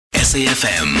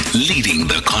SAFM, leading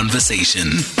the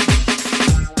conversation.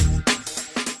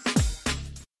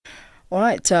 All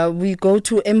right, we go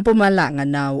to Mpumalanga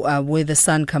now, where the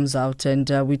sun comes out, and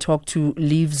we talk to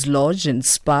Leaves Lodge and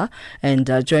Spa. And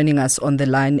joining us on the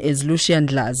line is Lucia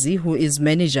Ndlazi, who is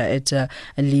manager at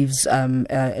Leaves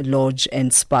Lodge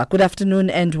and Spa. Good afternoon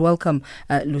and welcome,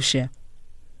 Lucia.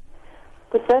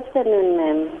 Good afternoon,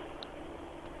 ma'am.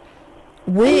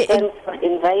 Thanks for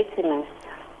inviting us.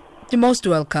 You're most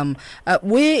welcome.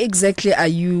 Where exactly are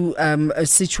you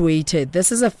situated?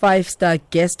 This is a 5-star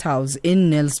guest house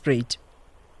in Nelspruit.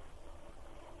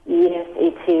 Yes,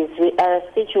 it is. We are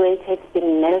situated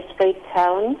in Nelspruit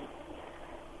town,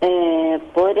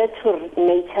 border to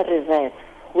nature reserve.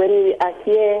 When we are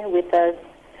here with us,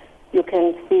 you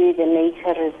can see the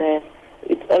nature reserve.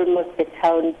 It's almost a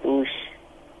town bush.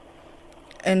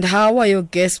 And how are your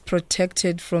guests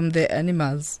protected from the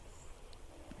animals?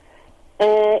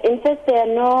 In fact, there are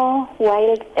no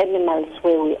wild animals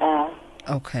where we are.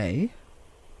 Okay.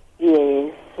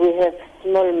 Yes, we have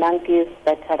small monkeys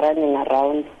that are running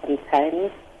around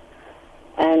sometimes,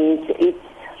 and it's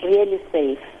really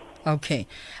safe. Okay,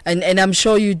 and I'm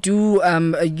sure you do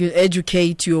you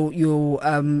educate your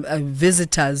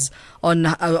visitors on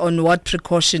what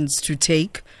precautions to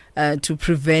take to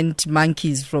prevent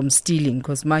monkeys from stealing,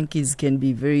 because monkeys can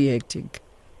be very hectic.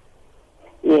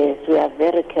 Yes, we are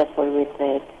very careful with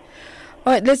that.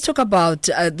 All right, let's talk about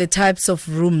the types of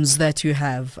rooms that you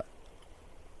have.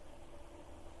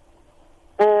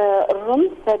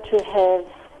 Rooms that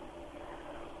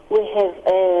we have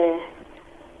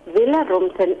villa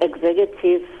rooms and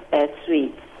executive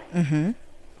suites. Mm-hmm.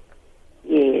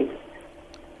 Yes.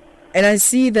 And I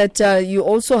see that you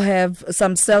also have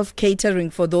some self-catering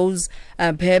for those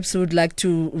perhaps who would like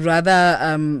to rather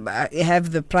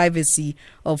have the privacy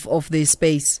of their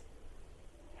space.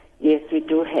 Yes, we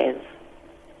do have.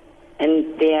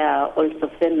 And there are also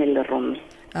family rooms.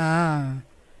 Ah.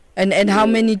 And how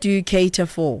many do you cater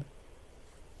for?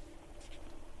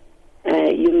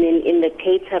 You mean in the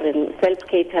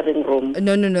self-catering room?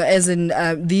 No. As in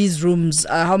these rooms,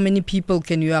 how many people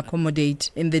can you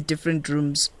accommodate in the different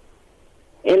rooms?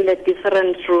 In the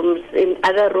different rooms, in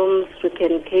other rooms we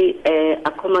can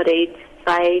accommodate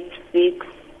 5, 6,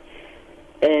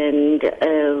 and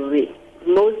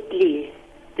mostly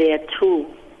there are 2.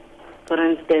 For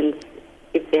instance,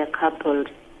 if they are couples,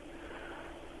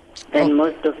 then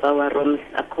most of our rooms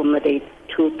accommodate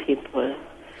 2 people.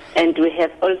 And we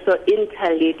have also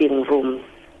interleading rooms.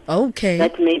 Okay.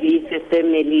 That maybe if a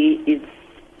family is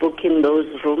booking those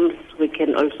rooms, we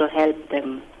can also help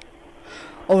them.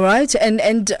 All right,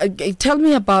 and tell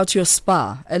me about your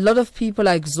spa. A lot of people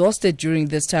are exhausted during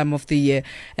this time of the year,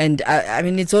 and I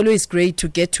mean, it's always great to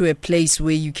get to a place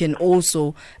where you can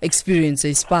also experience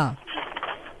a spa.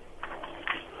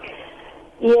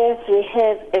 Yes, we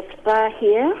have a spa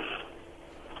here,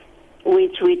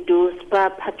 which we do spa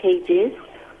packages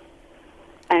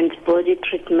and body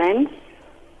treatments,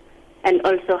 and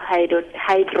also hydro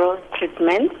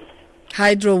treatments.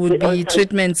 Hydro would be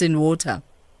treatments in water.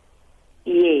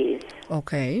 Yes.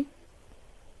 Okay.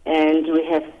 And we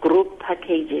have group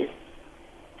packages.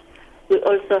 We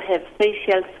also have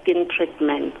facial skin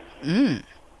treatments and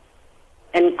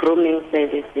grooming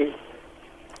services.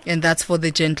 And that's for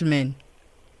the gentlemen?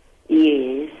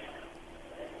 Yes.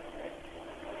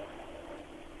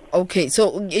 Okay,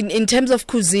 so in terms of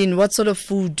cuisine, what sort of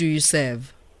food do you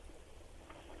serve?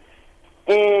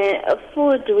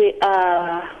 Food, we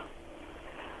are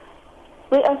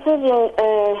serving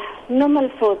normal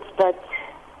foods, but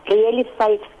really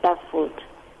 5-star food.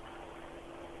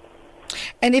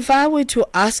 And if I were to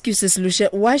ask you, Sis Lucia,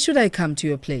 why should I come to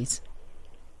your place?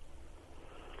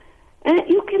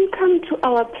 You can come to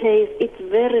our place. It's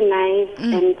very nice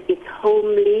and it's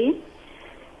homely.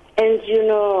 And, you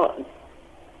know,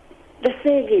 the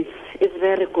service is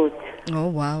very good. Oh,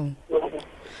 wow.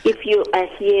 If you are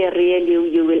here,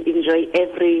 really, you will enjoy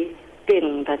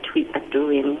everything that we are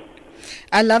doing.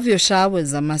 I love your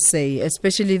showers, I must say,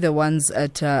 especially the ones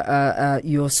at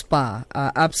your spa.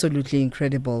 Are absolutely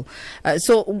incredible.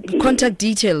 So, contact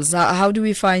details, how do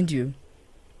we find you?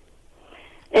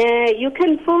 You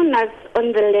can phone us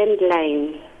on the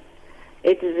landline.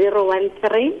 It's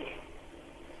 013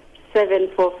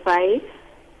 745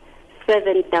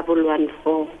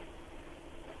 7114.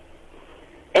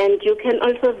 And you can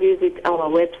also visit our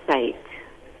website.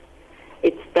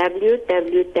 It's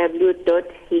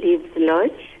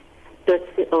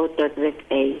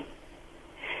www.leaveslodge.co.za.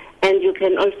 And you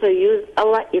can also use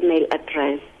our email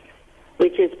address,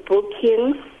 which is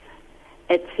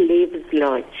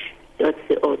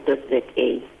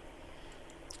bookings@leaveslodge.co.za.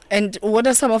 And what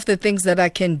are some of the things that I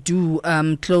can do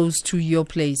close to your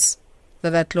place,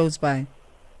 that are close by?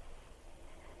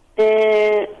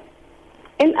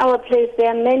 In our place, there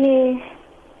are many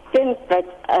things that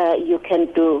you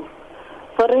can do.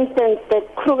 For instance, the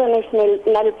Kruger National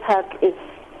Park is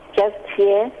just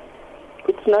here.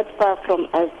 It's not far from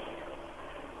us.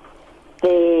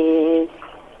 The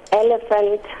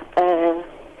elephant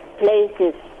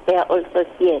places, they are also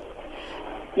here.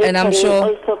 You And I'm can sure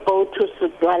also go to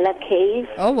Sudwala Cave.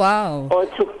 Oh, wow. Or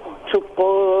to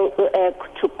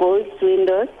Gold's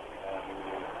Windows.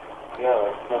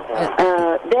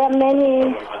 There are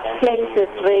many places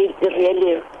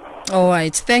really. All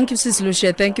right. Thank you, Sis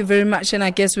Lucia. Thank you very much. And I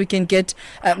guess we can get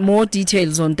more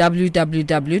details on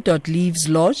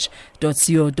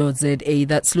www.leaveslodge.co.za.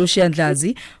 That's Lucia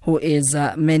Ndlazi, who is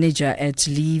manager at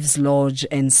Leaves Lodge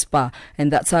and Spa.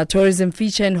 And that's our tourism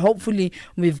feature. And hopefully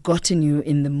we've gotten you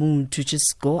in the mood to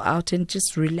just go out and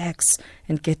just relax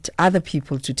and get other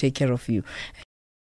people to take care of you.